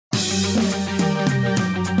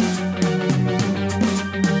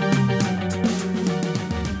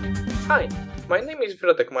Hi, my name is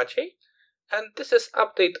Wrodek Maciej, and this is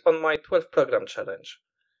update on my 12 program challenge.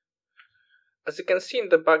 As you can see in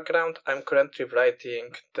the background, I'm currently writing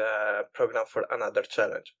the program for another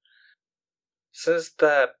challenge. Since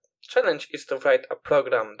the challenge is to write a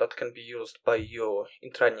program that can be used by you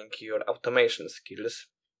in training your automation skills,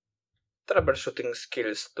 troubleshooting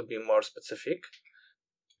skills to be more specific,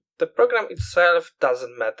 the program itself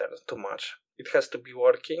doesn't matter too much. It has to be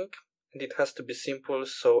working and it has to be simple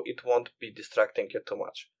so it won't be distracting you too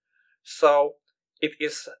much. So it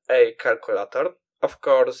is a calculator. Of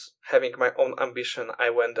course, having my own ambition, I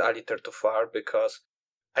went a little too far because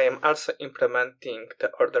I am also implementing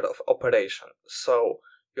the order of operation. So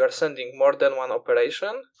you are sending more than one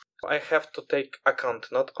operation. I have to take account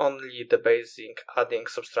not only the basic adding,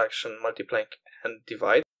 subtraction, multiplying and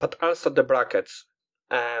divide, but also the brackets.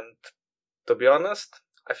 And to be honest,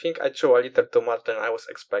 I think I threw a little too much than I was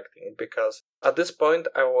expecting, because at this point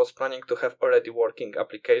I was planning to have already working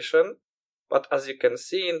application, but as you can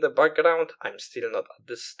see in the background, I'm still not at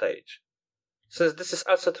this stage. Since this is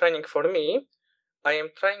also training for me, I am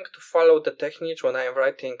trying to follow the technique when I am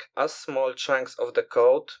writing as small chunks of the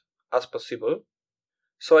code as possible,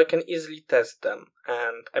 so I can easily test them,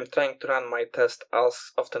 and I'm trying to run my test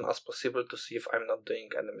as often as possible to see if I'm not doing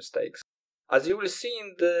any mistakes. As you will see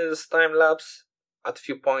in this time lapse, at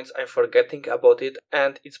few points I'm forgetting about it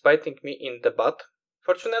and it's biting me in the butt.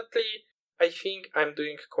 Fortunately, I think I'm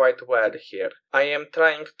doing quite well here. I am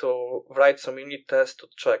trying to write some unit tests to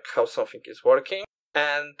check how something is working,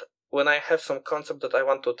 and when I have some concept that I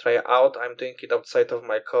want to try out, I'm doing it outside of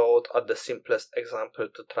my code at the simplest example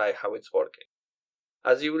to try how it's working.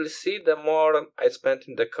 As you will see, the more I spend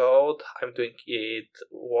in the code, I'm doing it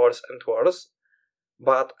worse and worse,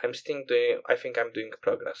 but I think I'm doing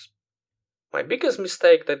progress. My biggest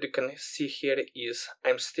mistake that you can see here is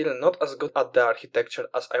I'm still not as good at the architecture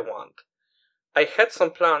as I want. I had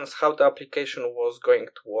some plans how the application was going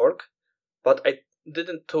to work, but I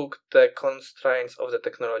didn't took the constraints of the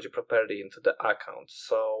technology properly into the account,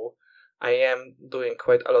 so I am doing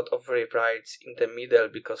quite a lot of rewrites in the middle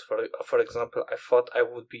because for example I thought I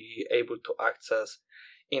would be able to access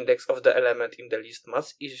index of the element in the list much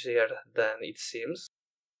easier than it seems,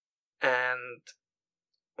 and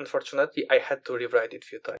unfortunately I had to rewrite it a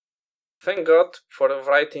few times. Thank God for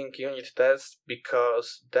writing unit tests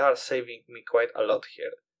because they are saving me quite a lot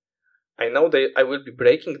here. I know I will be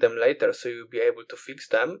breaking them later, so you'll be able to fix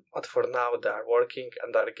them, but for now they are working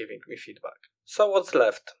and are giving me feedback. So what's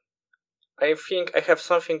left? I think I have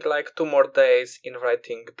something like 2 more days in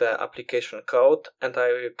writing the application code, and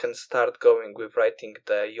I can start going with writing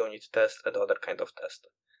the unit test and other kind of test.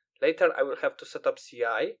 Later I will have to set up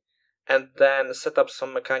CI, and then set up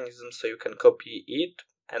some mechanisms so you can copy it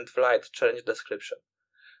and write challenge description.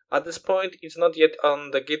 At this point it's not yet on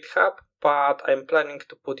the GitHub, but I'm planning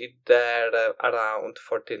to put it there around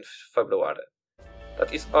 14th February.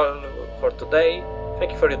 That is all for today.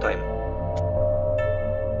 Thank you for your time.